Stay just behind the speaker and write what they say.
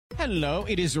Hello,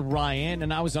 it is Ryan,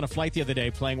 and I was on a flight the other day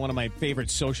playing one of my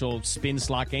favorite social spin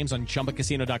slot games on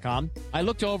ChumbaCasino.com. I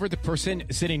looked over at the person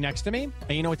sitting next to me, and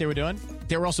you know what they were doing?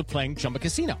 They were also playing Chumba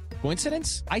Casino.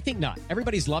 Coincidence? I think not.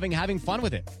 Everybody's loving having fun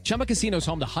with it. Chumba Casino is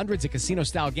home to hundreds of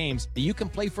casino-style games that you can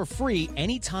play for free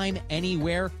anytime,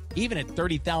 anywhere, even at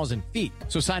 30,000 feet.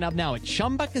 So sign up now at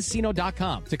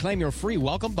ChumbaCasino.com to claim your free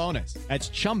welcome bonus. That's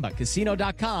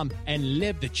ChumbaCasino.com and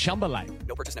live the Chumba life.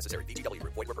 No purchase necessary. VGW.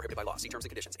 Void where prohibited by law. See terms and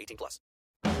conditions. 18+.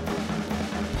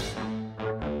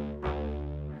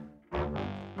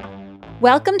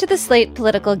 Welcome to the Slate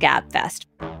Political Gabfest.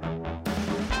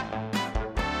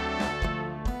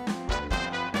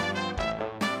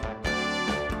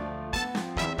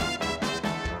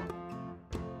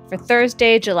 For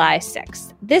Thursday, July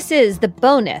 6th. This is the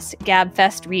bonus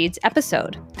Gabfest Reads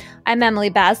episode. I'm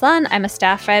Emily Bazelon. I'm a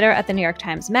staff writer at the New York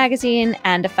Times Magazine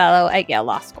and a fellow at Yale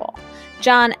Law School.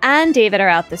 John and David are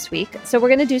out this week, so we're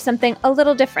going to do something a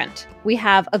little different. We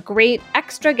have a great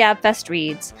extra Gabfest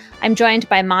Reads. I'm joined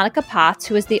by Monica Potts,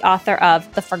 who is the author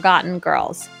of The Forgotten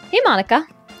Girls. Hey, Monica.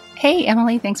 Hey,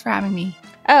 Emily. Thanks for having me.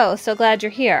 Oh, so glad you're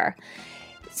here.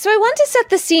 So I want to set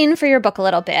the scene for your book a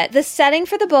little bit. The setting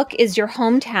for the book is your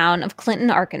hometown of Clinton,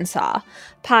 Arkansas.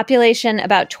 Population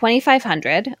about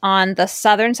 2,500 on the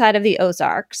southern side of the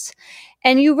Ozarks.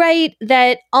 And you write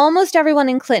that almost everyone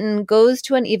in Clinton goes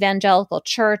to an evangelical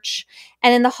church,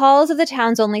 and in the halls of the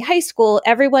town's only high school,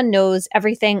 everyone knows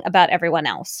everything about everyone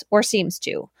else, or seems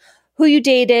to. Who you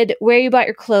dated, where you bought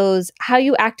your clothes, how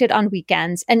you acted on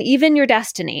weekends, and even your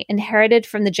destiny, inherited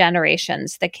from the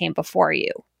generations that came before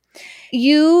you.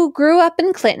 You grew up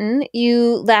in Clinton.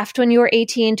 You left when you were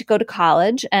 18 to go to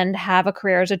college and have a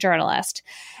career as a journalist.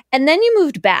 And then you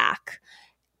moved back.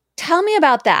 Tell me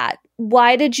about that.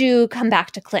 Why did you come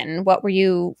back to Clinton? What were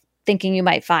you thinking you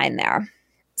might find there?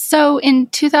 So in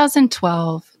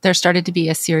 2012, there started to be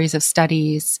a series of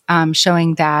studies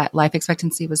showing that life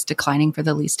expectancy was declining for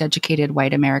the least educated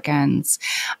white Americans.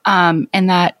 And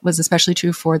that was especially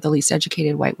true for the least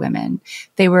educated white women.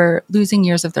 They were losing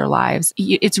years of their lives.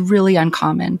 It's really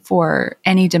uncommon for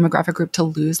any demographic group to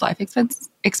lose life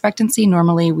expectancy.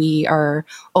 Normally, we are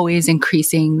always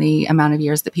increasing the amount of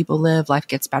years that people live. Life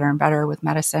gets better and better with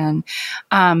medicine.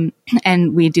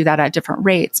 And we do that at different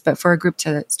rates. But for a group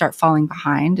to start falling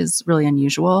behind is really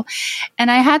unusual. And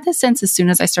I had the sense as soon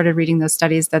as I started reading those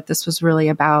studies that this was really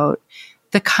about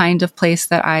the kind of place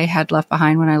that I had left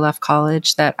behind when I left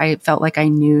college, that I felt like I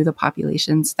knew the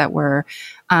populations that were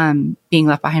being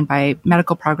left behind by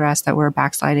medical progress, that were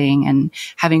backsliding and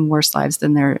having worse lives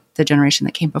than the generation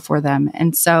that came before them.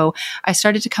 And so I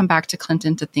started to come back to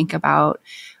Clinton to think about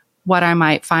what I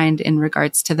might find in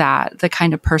regards to that, the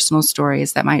kind of personal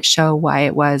stories that might show why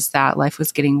it was that life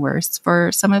was getting worse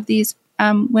for some of these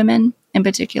women in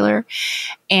particular.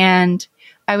 And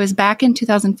I was back in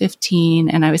 2015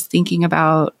 and I was thinking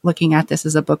about looking at this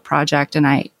as a book project. And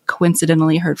I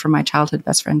coincidentally heard from my childhood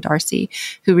best friend, Darcy,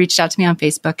 who reached out to me on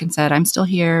Facebook and said, I'm still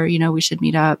here. You know, we should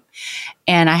meet up.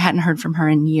 And I hadn't heard from her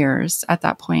in years. At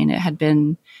that point,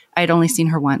 I'd only seen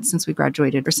her once since we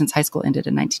graduated or since high school ended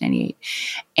in 1998.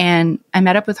 And I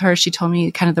met up with her. She told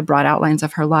me kind of the broad outlines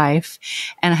of her life.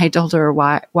 And I told her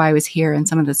why I was here and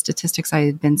some of the statistics I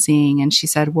had been seeing. And she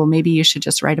said, well, maybe you should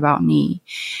just write about me.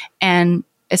 And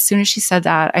as soon as she said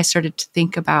that, I started to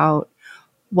think about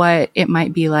what it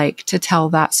might be like to tell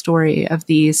that story of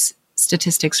these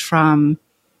statistics from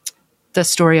the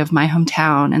story of my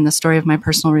hometown and the story of my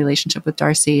personal relationship with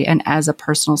Darcy, and as a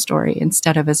personal story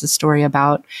instead of as a story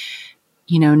about,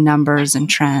 numbers and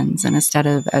trends, and instead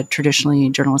of a traditionally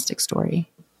journalistic story.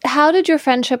 How did your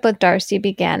friendship with Darcy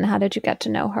begin? How did you get to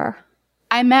know her?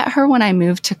 I met her when I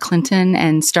moved to Clinton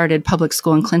and started public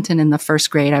school in Clinton in the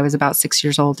first grade. I was about 6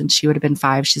 years old and she would have been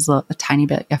 5. She's a tiny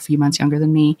bit, a few months younger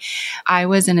than me. I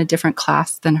was in a different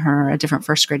class than her, a different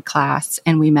first grade class,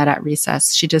 and we met at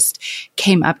recess. She just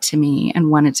came up to me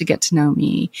and wanted to get to know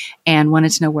me and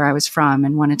wanted to know where I was from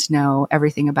and wanted to know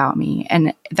everything about me.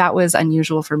 And that was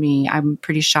unusual for me. I'm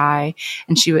pretty shy.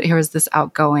 And here was this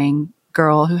outgoing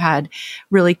girl who had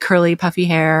really curly, puffy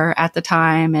hair at the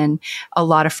time and a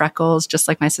lot of freckles, just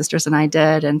like my sisters and I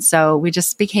did. And so we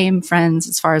just became friends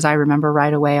as far as I remember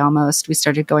right away almost. We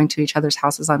started going to each other's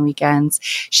houses on weekends.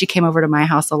 She came over to my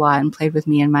house a lot and played with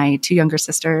me and my 2 younger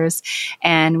sisters.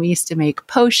 And we used to make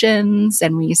potions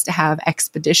and we used to have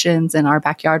expeditions in our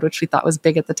backyard, which we thought was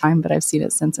big at the time, but I've seen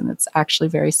it since and it's actually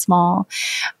very small.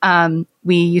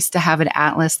 We used to have an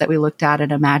atlas that we looked at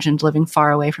and imagined living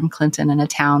far away from Clinton in a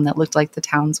town that looked like the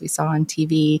towns we saw on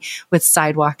TV, with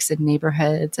sidewalks and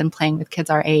neighborhoods and playing with kids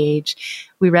our age.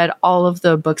 We read all of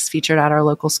the books featured at our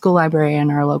local school library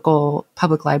and our local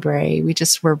public library. We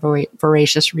just were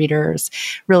voracious readers,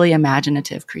 really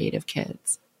imaginative, creative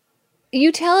kids.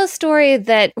 You tell a story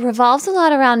that revolves a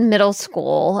lot around middle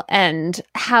school and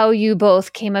how you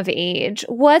both came of age.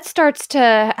 What starts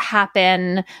to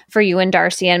happen for you and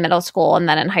Darcy in middle school and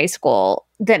then in high school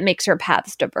that makes your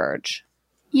paths diverge?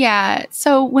 Yeah.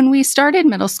 So when we started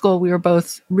middle school, we were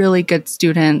both really good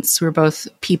students. We were both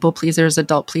people pleasers,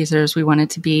 adult pleasers. We wanted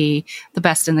to be the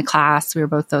best in the class. We were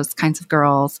both those kinds of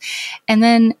girls. And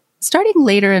then starting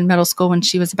later in middle school, when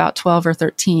she was about 12 or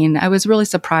 13, I was really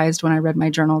surprised when I read my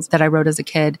journals that I wrote as a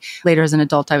kid. Later as an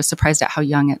adult, I was surprised at how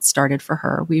young it started for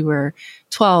her. We were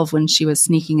 12 when she was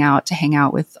sneaking out to hang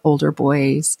out with older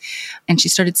boys. And she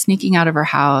started sneaking out of her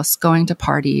house, going to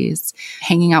parties,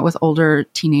 hanging out with older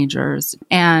teenagers.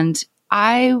 And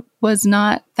I was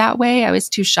not that way. I was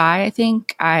too shy, I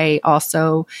think. I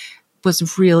also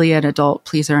was really an adult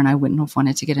pleaser, and I wouldn't have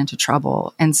wanted to get into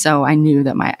trouble. And so I knew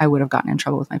that I would have gotten in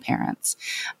trouble with my parents.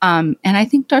 And I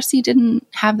think Darcy didn't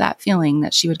have that feeling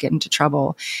that she would get into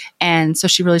trouble. And so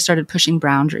she really started pushing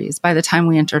boundaries. By the time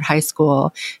we entered high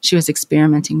school, she was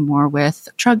experimenting more with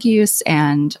drug use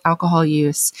and alcohol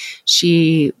use.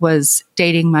 She was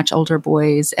dating much older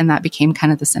boys, and that became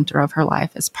kind of the center of her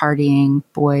life, as partying,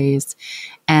 boys,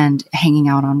 and hanging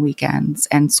out on weekends.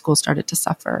 And school started to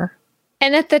suffer.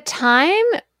 And at the time,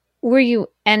 were you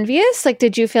envious? Like,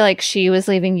 did you feel like she was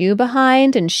leaving you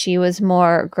behind and she was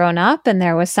more grown up and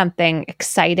there was something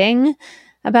exciting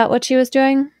about what she was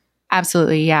doing?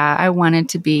 Absolutely. Yeah. I wanted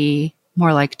to be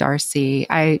more like Darcy.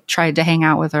 I tried to hang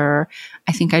out with her.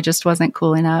 I think I just wasn't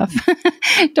cool enough.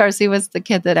 Darcy was the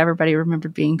kid that everybody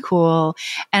remembered being cool.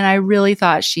 And I really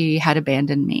thought she had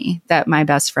abandoned me, that my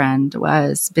best friend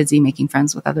was busy making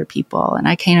friends with other people. And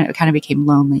I kind of became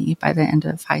lonely by the end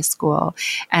of high school.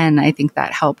 And I think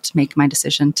that helped make my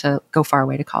decision to go far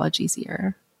away to college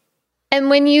easier. And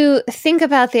when you think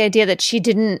about the idea that she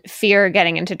didn't fear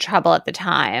getting into trouble at the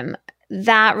time,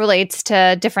 that relates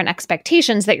to different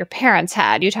expectations that your parents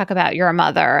had. You talk about your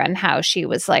mother and how she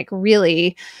was like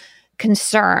really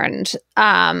concerned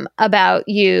about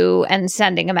you and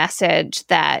sending a message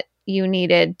that you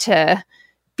needed to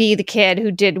be the kid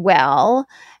who did well,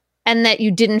 and that you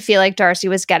didn't feel like Darcy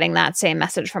was getting that same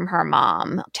message from her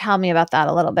mom. Tell me about that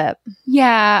a little bit.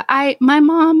 Yeah, my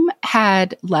mom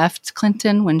had left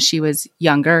Clinton when she was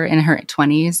younger, in her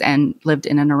 20s, and lived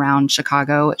in and around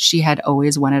Chicago. She had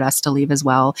always wanted us to leave as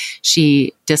well.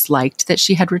 She disliked that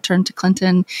she had returned to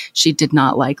Clinton. She did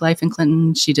not like life in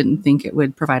Clinton. She didn't think it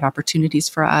would provide opportunities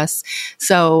for us.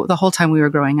 So the whole time we were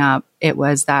growing up, it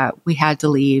was that we had to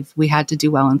leave. We had to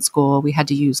do well in school. We had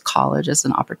to use college as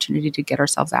an opportunity to get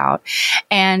ourselves out.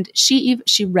 And she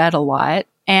read a lot.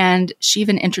 And she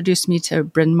even introduced me to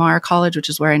Bryn Mawr College, which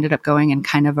is where I ended up going in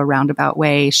kind of a roundabout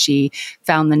way. She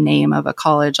found the name of a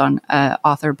college on an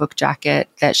author book jacket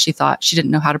that she thought she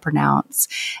didn't know how to pronounce.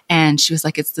 And she was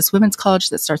like, it's this women's college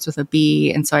that starts with a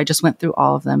B. And so I just went through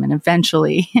all of them and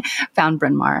eventually found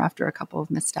Bryn Mawr after a couple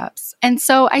of missteps. And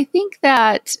so I think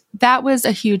that was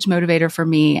a huge motivator for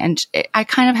me. And I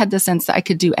kind of had the sense that I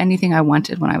could do anything I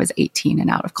wanted when I was 18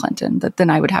 and out of Clinton, that then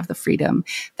I would have the freedom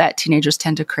that teenagers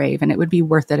tend to crave, and it would be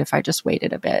worth it if I just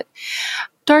waited a bit.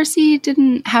 Darcy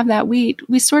didn't have that. We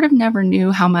sort of never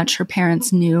knew how much her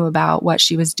parents knew about what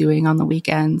she was doing on the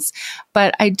weekends.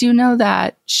 But I do know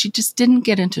that she just didn't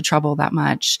get into trouble that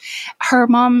much. Her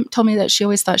mom told me that she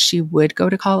always thought she would go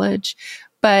to college,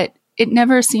 but it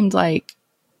never seemed like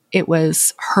it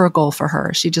was her goal for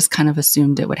her. She just kind of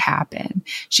assumed it would happen.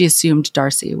 She assumed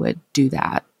Darcy would do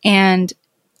that. And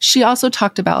she also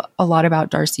talked a lot about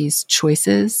Darcy's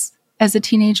choices as a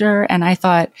teenager. And I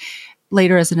thought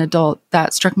later as an adult,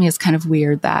 that struck me as kind of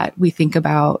weird that we think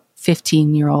about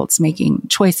 15-year-olds making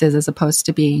choices as opposed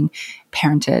to being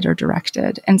parented or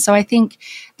directed. And so I think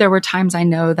there were times I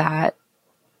know that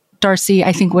Darcy,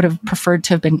 I think, would have preferred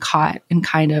to have been caught and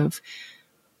kind of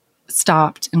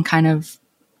stopped and kind of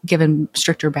given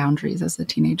stricter boundaries as a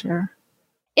teenager.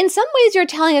 In some ways, you're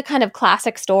telling a kind of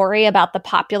classic story about the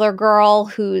popular girl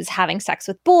who's having sex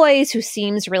with boys, who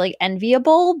seems really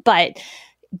enviable, but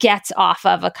gets off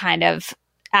of a kind of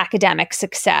academic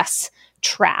success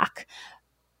track.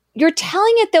 You're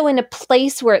telling it, though, in a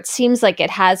place where it seems like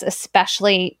it has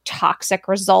especially toxic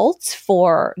results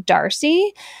for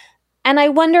Darcy. And I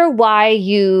wonder why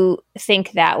you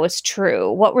think that was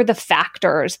true. What were the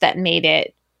factors that made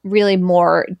it really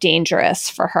more dangerous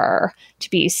for her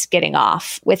to be skidding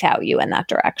off without you in that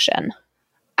direction?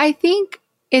 I think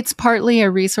it's partly a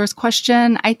resource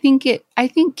question. I think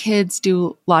kids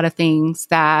do a lot of things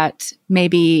that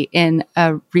maybe in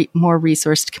a more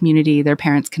resourced community, their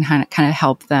parents can kind of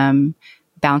help them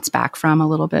bounce back from a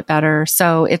little bit better.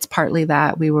 So it's partly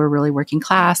that we were really working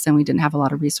class and we didn't have a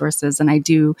lot of resources. And I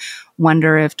do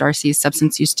wonder if Darcy's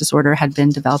substance use disorder had been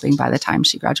developing by the time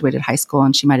she graduated high school,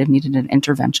 and she might have needed an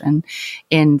intervention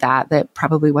in that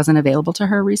probably wasn't available to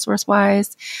her resource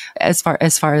wise, as far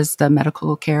as the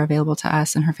medical care available to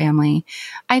us and her family.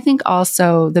 I think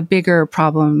also the bigger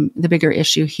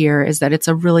issue here is that it's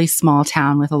a really small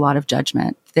town with a lot of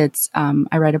judgment.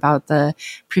 I write about the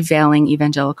prevailing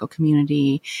evangelical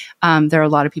community. There are a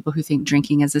lot of people who think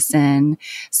drinking is a sin.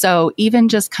 So even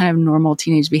just kind of normal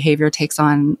teenage behavior takes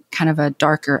on kind of a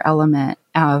darker element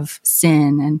of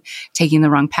sin and taking the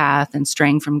wrong path and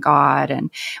straying from God. And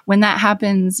when that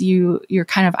happens, you're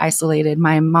kind of isolated.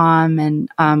 My mom and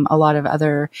a lot of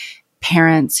other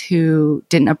parents who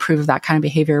didn't approve of that kind of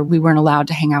behavior, we weren't allowed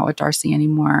to hang out with Darcy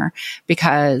anymore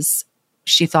because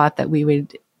she thought that we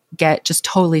would get just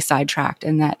totally sidetracked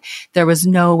and that there was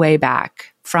no way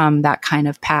back from that kind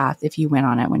of path if you went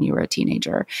on it when you were a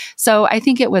teenager. So I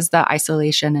think it was the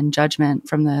isolation and judgment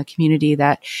from the community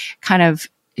that kind of,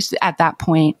 at that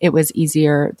point, it was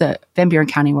easier. The Van Buren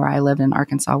County where I lived in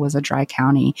Arkansas was a dry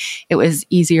county. It was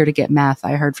easier to get meth,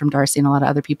 I heard from Darcy and a lot of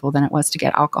other people, than it was to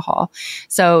get alcohol.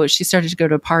 So she started to go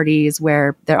to parties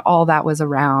where all that was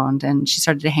around, and she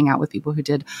started to hang out with people who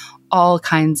did all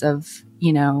kinds of,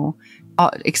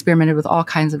 experimented with all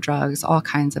kinds of drugs, all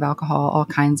kinds of alcohol, all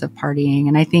kinds of partying.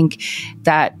 And I think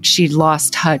that she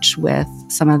lost touch with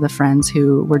some of the friends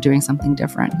who were doing something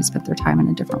different, who spent their time in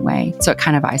a different way. So it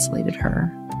kind of isolated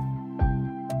her.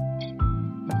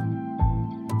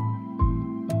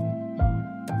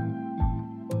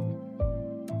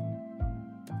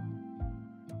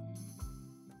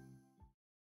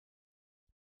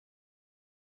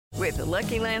 With the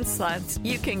Lucky Land Slots,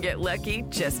 you can get lucky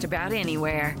just about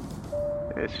anywhere.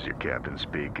 This is your captain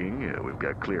speaking. We've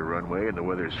got clear runway and the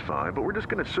weather's fine, but we're just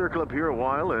going to circle up here a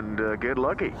while and get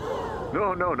lucky.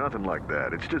 No, nothing like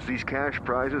that. It's just these cash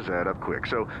prizes add up quick.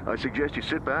 So I suggest you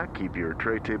sit back, keep your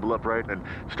tray table upright, and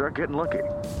start getting lucky.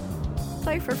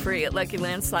 Play for free at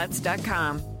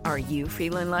LuckyLandSlots.com. Are you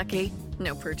feeling lucky?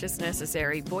 No purchase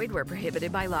necessary. Void where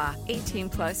prohibited by law. 18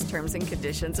 plus terms and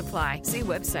conditions apply. See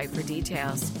website for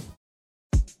details.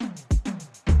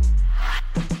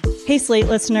 Hey Slate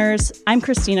listeners, I'm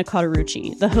Christina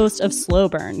Cauterucci, the host of Slow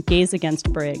Burn, Gays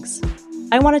Against Briggs.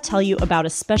 I want to tell you about a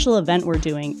special event we're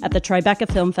doing at the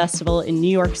Tribeca Film Festival in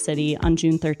New York City on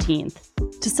June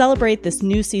 13th. To celebrate this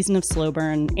new season of Slow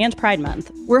Burn and Pride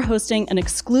Month, we're hosting an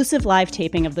exclusive live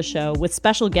taping of the show with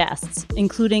special guests,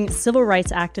 including civil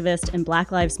rights activist and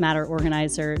Black Lives Matter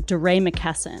organizer DeRay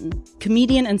McKesson,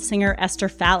 comedian and singer Esther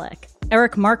Fallick,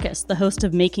 Eric Marcus, the host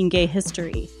of Making Gay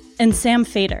History, and Sam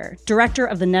Feder, director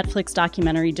of the Netflix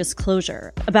documentary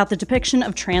Disclosure, about the depiction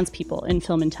of trans people in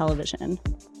film and television.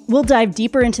 We'll dive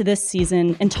deeper into this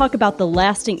season and talk about the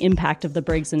lasting impact of the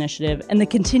Briggs Initiative and the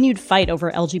continued fight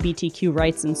over LGBTQ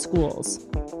rights in schools.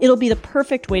 It'll be the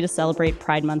perfect way to celebrate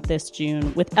Pride Month this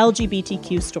June with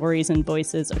LGBTQ stories and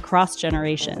voices across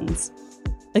generations.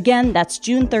 Again, that's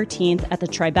June 13th at the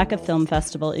Tribeca Film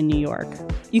Festival in New York.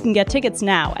 You can get tickets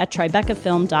now at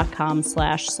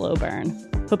tribecafilm.com/slowburn.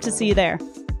 Hope to see you there.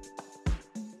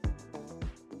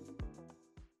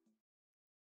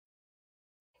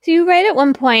 So you write at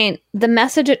one point, the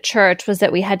message at church was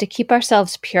that we had to keep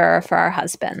ourselves pure for our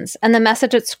husbands. And the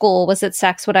message at school was that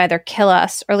sex would either kill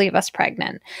us or leave us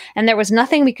pregnant. And there was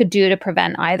nothing we could do to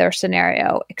prevent either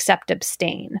scenario except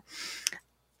abstain.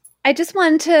 I just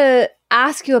wanted to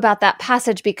ask you about that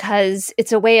passage because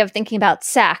it's a way of thinking about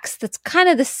sex that's kind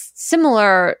of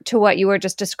similar to what you were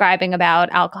just describing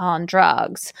about alcohol and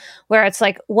drugs, where it's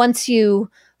like once you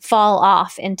fall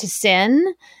off into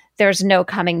sin, there's no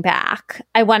coming back.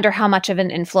 I wonder how much of an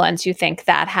influence you think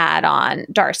that had on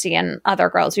Darcy and other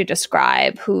girls you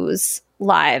describe whose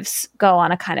lives go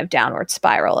on a kind of downward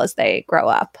spiral as they grow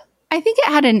up. I think it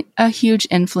had a huge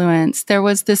influence. There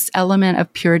was this element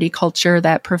of purity culture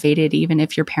that pervaded even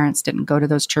if your parents didn't go to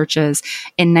those churches.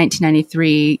 In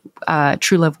 1993,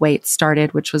 True Love Waits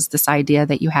started, which was this idea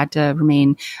that you had to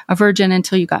remain a virgin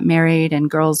until you got married.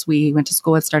 And girls we went to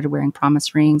school with started wearing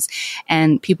promise rings.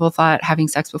 And people thought having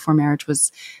sex before marriage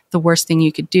was the worst thing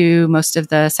you could do. Most of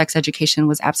the sex education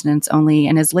was abstinence only.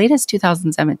 And as late as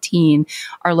 2017,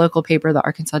 our local paper, the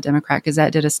Arkansas Democrat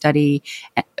Gazette, did a study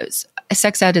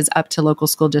sex ed is up to local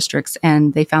school districts,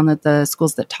 and they found that the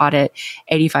schools that taught it,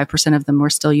 85% of them were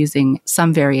still using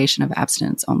some variation of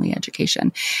abstinence-only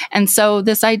education. And so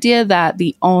this idea that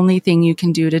the only thing you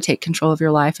can do to take control of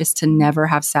your life is to never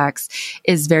have sex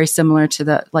is very similar to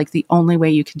the only way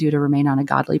you can do to remain on a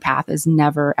godly path is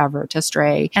never, ever to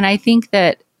stray. And I think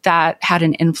that had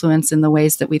an influence in the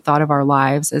ways that we thought of our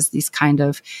lives as these kind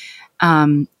of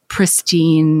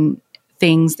pristine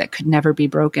things that could never be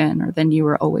broken, or then you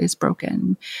were always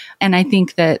broken. And I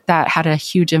think that had a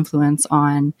huge influence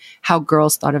on how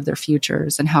girls thought of their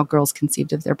futures and how girls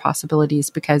conceived of their possibilities.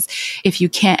 Because if you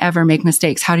can't ever make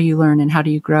mistakes, how do you learn and how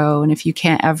do you grow? And if you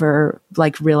can't ever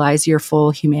realize your full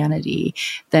humanity,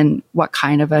 then what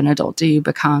kind of an adult do you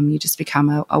become? You just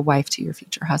become a wife to your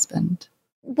future husband.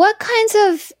 What kinds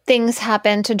of things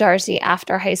happened to Darcy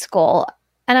after high school?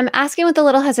 And I'm asking with a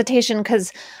little hesitation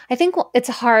because I think it's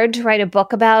hard to write a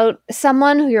book about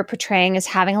someone who you're portraying as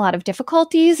having a lot of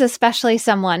difficulties, especially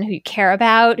someone who you care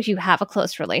about, who you have a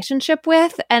close relationship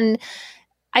with. And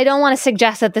I don't want to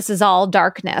suggest that this is all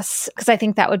darkness, because I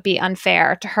think that would be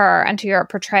unfair to her and to your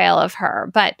portrayal of her.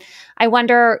 But I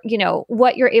wonder,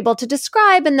 what you're able to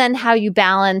describe, and then how you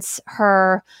balance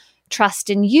her trust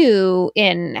in you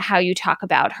in how you talk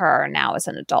about her now as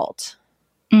an adult.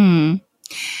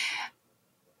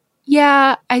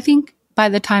 Yeah, I think by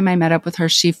the time I met up with her,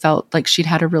 she felt like she'd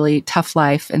had a really tough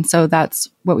life. And so that's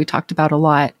what we talked about a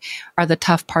lot, are the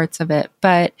tough parts of it.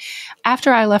 But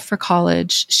after I left for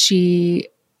college, she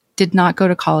did not go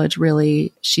to college,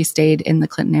 really. She stayed in the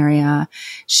Clinton area.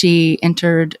 She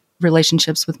entered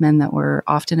relationships with men that were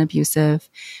often abusive.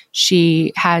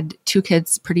 She had 2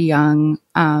 kids pretty young.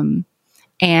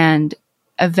 And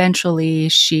eventually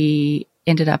she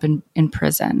ended up in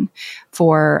prison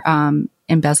for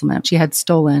embezzlement. She had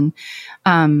stolen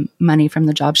money from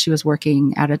the job she was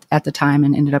working at the time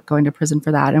and ended up going to prison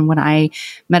for that. And when I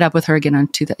met up with her again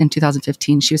in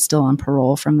 2015, she was still on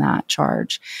parole from that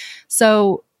charge.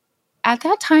 So at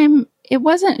that time,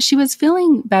 she was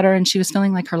feeling better and she was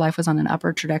feeling like her life was on an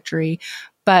upward trajectory,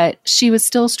 but she was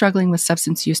still struggling with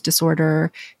substance use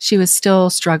disorder. She was still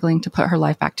struggling to put her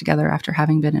life back together after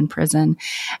having been in prison.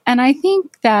 And I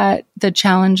think that the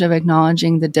challenge of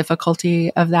acknowledging the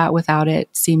difficulty of that without it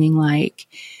seeming like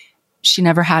she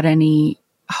never had any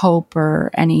hope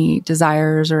or any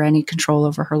desires or any control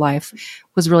over her life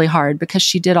was really hard, because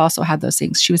she did also have those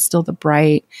things. She was still the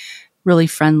bright, really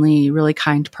friendly, really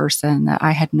kind person that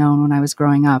I had known when I was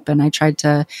growing up. And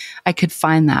I could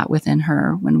find that within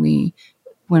her when we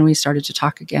started to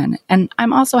talk again. And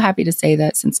I'm also happy to say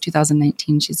that since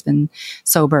 2019, she's been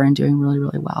sober and doing really,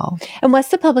 really well. And what's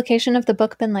the publication of the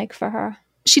book been like for her?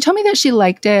 She told me that she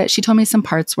liked it. She told me some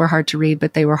parts were hard to read,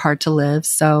 but they were hard to live.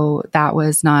 So that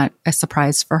was not a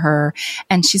surprise for her.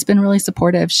 And she's been really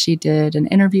supportive. She did an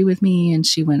interview with me and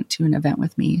she went to an event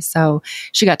with me. So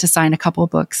she got to sign a couple of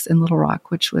books in Little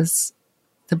Rock, which was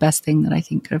the best thing that I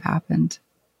think could have happened.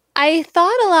 I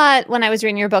thought a lot when I was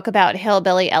reading your book about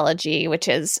Hillbilly Elegy, which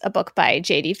is a book by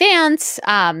J.D. Vance,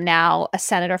 now a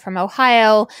senator from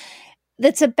Ohio,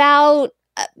 that's about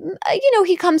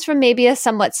he comes from maybe a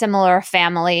somewhat similar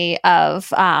family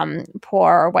of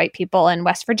poor white people in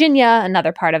West Virginia,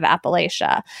 another part of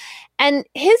Appalachia. And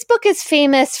his book is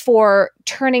famous for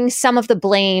turning some of the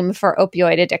blame for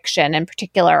opioid addiction, in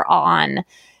particular, on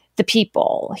the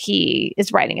people he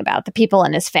is writing about, the people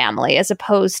in his family, as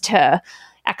opposed to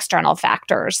external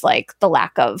factors like the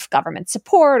lack of government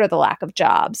support or the lack of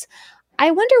jobs. I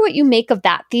wonder what you make of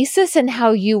that thesis and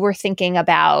how you were thinking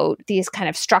about these kind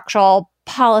of structural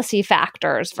policy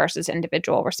factors versus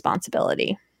individual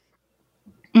responsibility.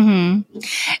 Mm-hmm.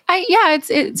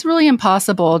 It's really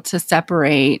impossible to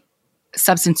separate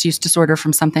substance use disorder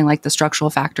from something like the structural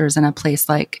factors in a place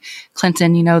like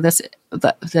Clinton.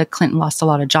 The Clinton lost a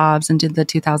lot of jobs into the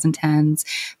 2010s.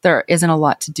 There isn't a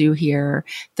lot to do here.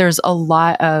 There's a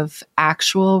lot of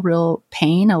actual real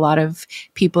pain. A lot of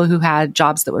people who had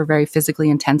jobs that were very physically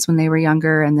intense when they were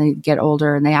younger, and they get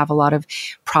older and they have a lot of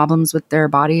problems with their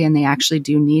body and they actually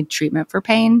do need treatment for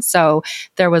pain. So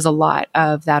there was a lot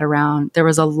of that around. There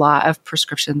was a lot of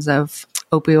prescriptions of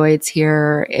opioids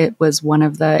here. It was one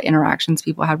of the interactions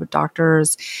people had with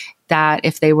doctors, that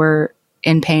if they were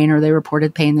in pain or they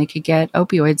reported pain, they could get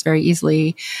opioids very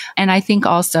easily. And I think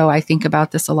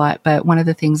about this a lot, but one of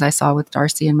the things I saw with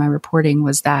Darcy in my reporting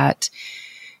was that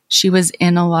she was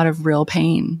in a lot of real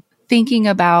pain. Thinking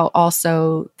about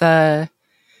also the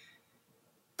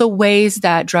the ways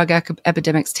that drug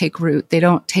epidemics take root. They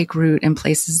don't take root in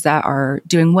places that are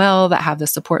doing well, that have the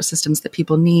support systems that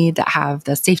people need, that have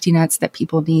the safety nets that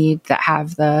people need, that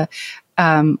have the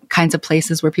kinds of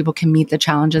places where people can meet the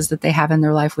challenges that they have in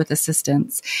their life with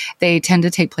assistance. They tend to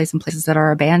take place in places that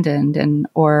are abandoned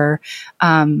or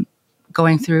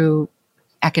going through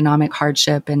economic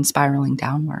hardship and spiraling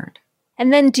downward.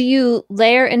 And then do you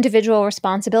layer individual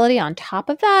responsibility on top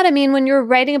of that? I mean, when you're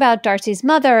writing about Darcy's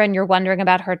mother and you're wondering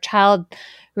about her child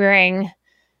rearing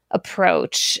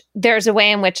approach, there's a way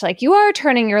in which like you are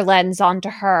turning your lens onto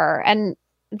her. And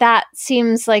that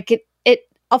seems like it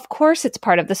of course it's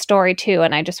part of the story too.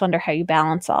 And I just wonder how you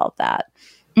balance all of that.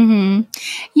 Mm-hmm.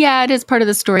 Yeah, it is part of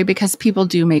the story because people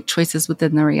do make choices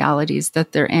within the realities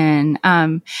that they're in.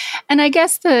 And I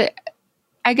guess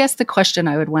the question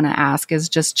I would want to ask is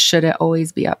just, should it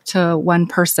always be up to one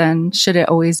person? Should it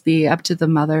always be up to the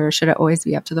mother? Should it always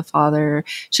be up to the father?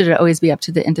 Should it always be up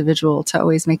to the individual to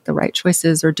always make the right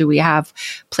choices? Or do we have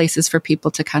places for people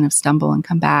to kind of stumble and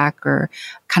come back, or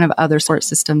kind of other support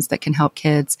systems that can help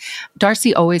kids?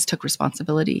 Darcy always took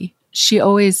responsibility. She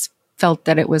always felt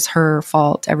that it was her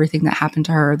fault, everything that happened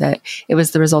to her, that it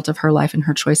was the result of her life and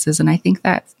her choices. And I think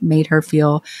that made her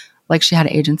feel like she had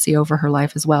agency over her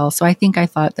life as well. So I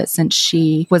thought that since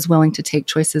she was willing to take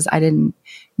choices, I didn't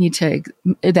need to,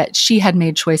 that she had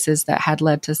made choices that had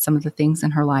led to some of the things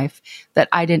in her life that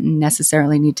I didn't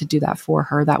necessarily need to do that for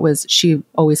her. She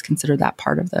always considered that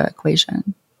part of the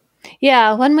equation.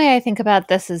 Yeah, one way I think about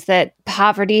this is that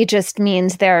poverty just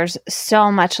means there's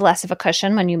so much less of a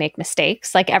cushion when you make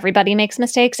mistakes. Like everybody makes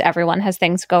mistakes. Everyone has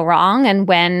things go wrong. And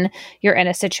when you're in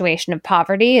a situation of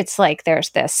poverty, it's like there's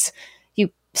this,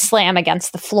 you slam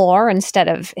against the floor instead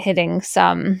of hitting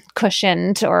some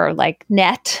cushioned or like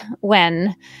net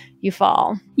when you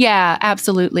fall. Yeah,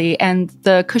 absolutely. And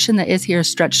the cushion that is here is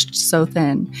stretched so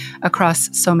thin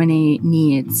across so many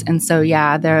needs. And so,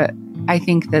 yeah, I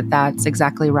think that that's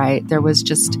exactly right. There was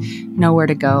just nowhere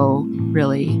to go,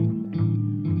 really.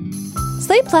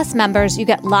 Slate Plus members, you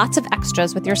get lots of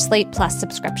extras with your Slate Plus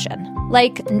subscription,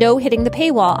 like no hitting the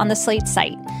paywall on the Slate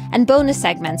site and bonus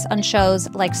segments on shows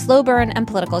like Slow Burn and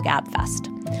Political Gabfest.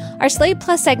 Our Slate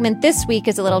Plus segment this week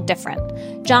is a little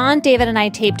different. John, David, and I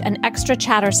taped an extra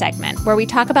chatter segment where we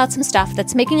talk about some stuff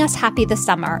that's making us happy this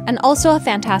summer, and also a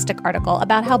fantastic article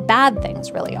about how bad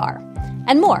things really are,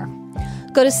 and more.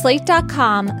 Go to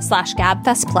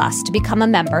slate.com/Gabfest Plus to become a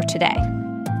member today.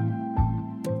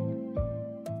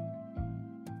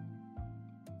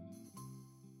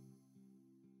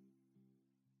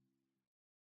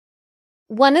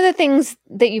 One of the things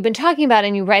that you've been talking about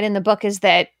and you write in the book is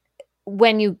that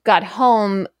when you got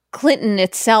home, Clinton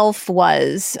itself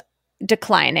was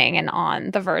declining and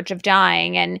on the verge of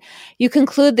dying. And you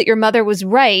conclude that your mother was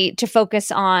right to focus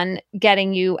on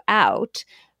getting you out,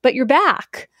 but you're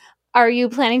back. Are you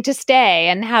planning to stay?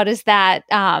 And how does that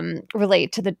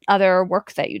relate to the other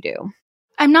work that you do?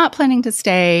 I'm not planning to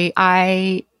stay.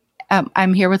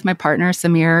 I'm here with my partner,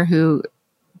 Samir, who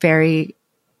very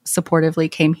supportively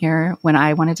came here when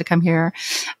I wanted to come here.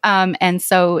 And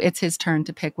so it's his turn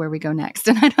to pick where we go next.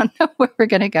 And I don't know where we're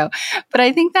going to go. But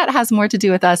I think that has more to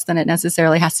do with us than it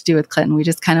necessarily has to do with Clinton. We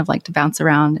just kind of like to bounce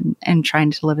around and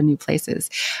trying to live in new places.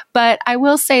 But I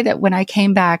will say that when I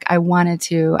came back, I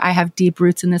have deep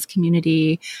roots in this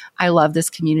community. I love this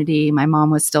community. My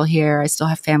mom was still here. I still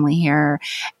have family here.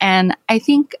 And I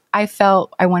think I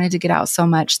felt I wanted to get out so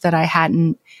much that I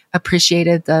hadn't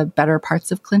appreciated the better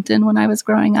parts of Clinton when I was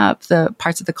growing up, the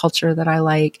parts of the culture that I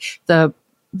like.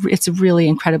 It's really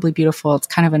incredibly beautiful. It's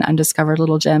kind of an undiscovered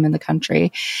little gem in the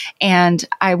country. And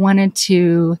I wanted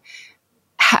to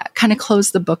kind of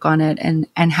close the book on it and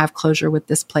have closure with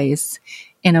this place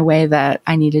in a way that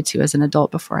I needed to as an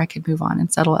adult before I could move on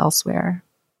and settle elsewhere.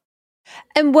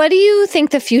 And what do you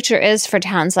think the future is for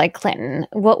towns like Clinton?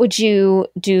 What would you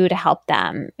do to help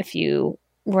them if you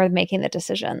were making the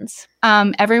decisions?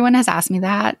 Everyone has asked me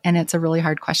that, and it's a really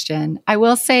hard question. I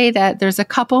will say that there's a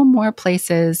couple more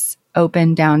places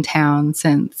open downtown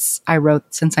since I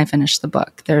finished the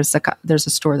book. There's a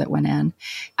store that went in.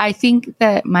 I think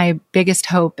that my biggest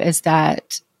hope is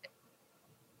that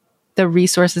the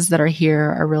resources that are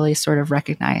here are really sort of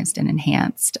recognized and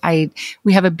enhanced.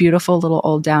 We have a beautiful little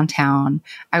old downtown.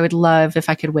 I would love if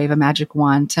I could wave a magic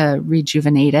wand to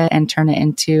rejuvenate it and turn it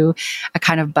into a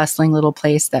kind of bustling little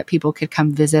place that people could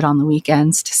come visit on the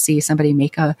weekends to see somebody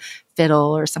make a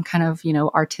fiddle or some kind of,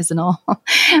 artisanal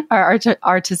or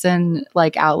artisan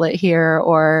like outlet here,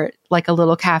 or like a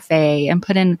little cafe and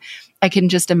put in, I can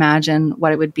just imagine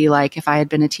what it would be like if I had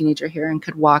been a teenager here and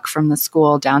could walk from the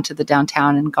school down to the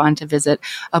downtown and gone to visit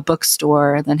a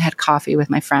bookstore, and then had coffee with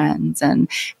my friends and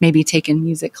maybe taken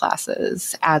music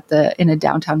classes in a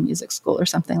downtown music school or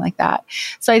something like that.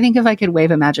 So I think if I could wave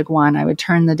a magic wand, I would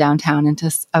turn the downtown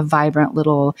into a vibrant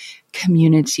little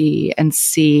community and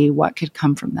see what could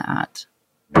come from that.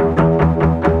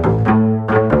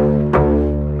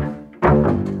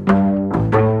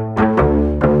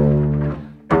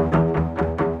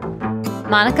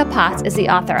 Monica Potts is the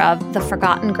author of The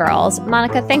Forgotten Girls.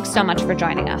 Monica, thanks so much for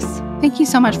joining us. Thank you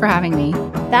so much for having me.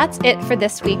 That's it for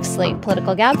this week's Slate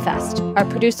Political Gabfest. Our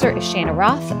producer is Shana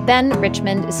Roth. Ben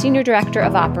Richmond is Senior Director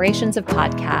of Operations of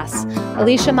Podcasts.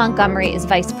 Alicia Montgomery is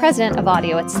Vice President of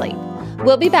Audio at Slate.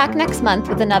 We'll be back next month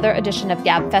with another edition of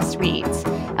Gabfest Reads.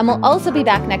 And we'll also be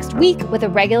back next week with a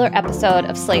regular episode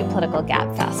of Slate Political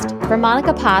Gabfest. For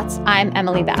Monica Potts, I'm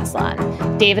Emily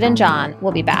Bazelon. David and John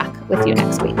will be back with you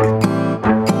next week.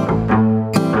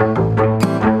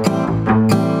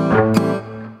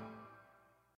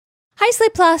 Hi,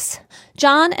 Slate Plus.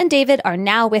 John and David are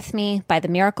now with me by the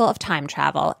miracle of time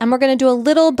travel, and we're going to do a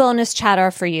little bonus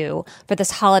chatter for you for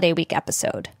this holiday week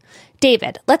episode.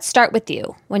 David, let's start with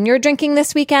you. When you're drinking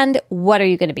this weekend, what are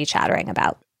you going to be chattering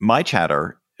about? My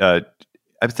chatter, I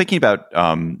was thinking about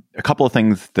a couple of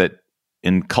things that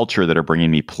in culture that are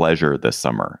bringing me pleasure this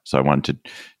summer. So I wanted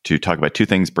to talk about two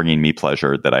things bringing me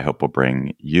pleasure that I hope will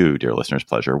bring you, dear listeners,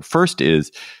 pleasure. First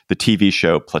is the TV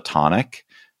show Platonic,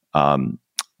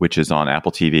 which is on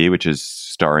Apple TV, which is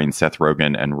starring Seth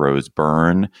Rogen and Rose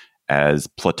Byrne as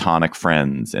platonic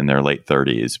friends in their late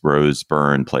 30s. Rose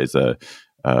Byrne plays a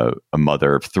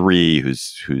mother of three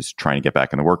who's trying to get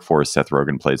back in the workforce. Seth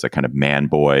Rogen plays a kind of man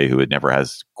boy who never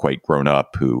has quite grown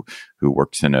up, who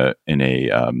works in a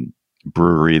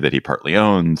brewery that he partly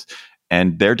owns.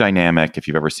 And their dynamic, if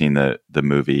you've ever seen the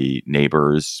movie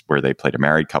Neighbors, where they played a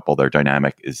married couple, their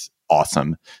dynamic is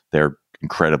awesome. They're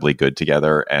incredibly good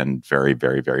together and very,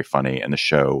 very, very funny. And the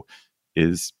show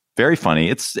is very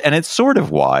funny. It's sort of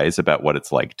wise about what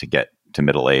it's like to get to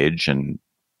middle age and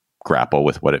grapple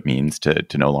with what it means to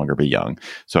no longer be young.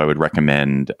 So I would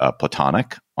recommend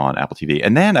Platonic on Apple TV.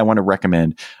 And then I want to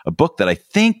recommend a book that I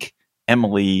think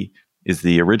Emily is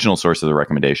the original source of the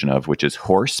recommendation of, which is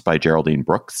Horse by Geraldine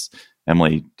Brooks.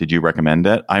 Emily, did you recommend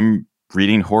it? I'm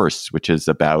reading Horse, which is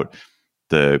about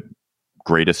the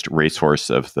greatest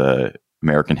racehorse of the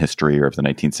American history or of the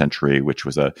 19th century, which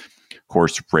was a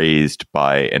horse raised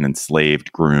by an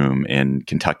enslaved groom in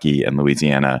Kentucky and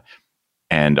Louisiana.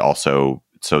 And also,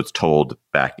 so it's told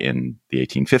back in the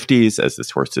 1850s as this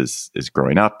horse is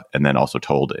growing up, and then also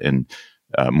told in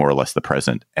more or less the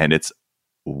present. And it's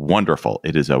wonderful.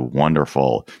 It is a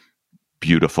wonderful,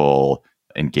 beautiful,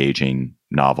 engaging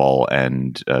novel.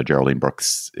 And Geraldine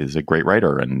Brooks is a great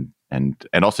writer and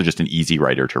also just an easy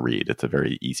writer to read. It's a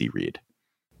very easy read.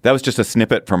 That was just a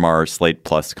snippet from our Slate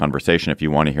Plus conversation. If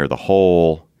you want to hear the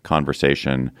whole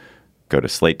conversation, go to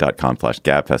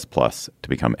slate.com/Gabfest Plus to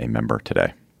become a member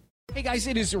today. Hey guys,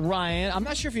 it is Ryan. I'm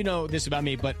not sure if you know this about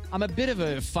me, but I'm a bit of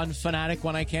a fun fanatic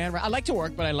when I can. I like to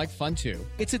work, but I like fun too.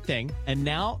 It's a thing. And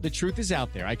now the truth is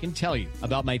out there. I can tell you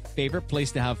about my favorite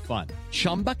place to have fun.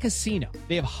 Chumba Casino.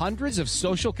 They have hundreds of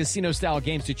social casino style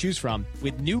games to choose from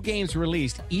with new games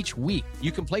released each week.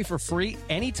 You can play for free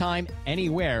anytime,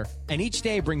 anywhere. And each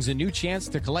day brings a new chance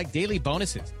to collect daily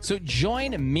bonuses. So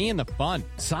join me in the fun.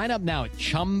 Sign up now at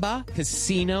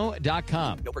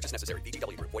ChumbaCasino.com. No purchase necessary.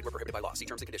 VGW Group. Void where prohibited by law. See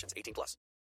terms and conditions. 18+.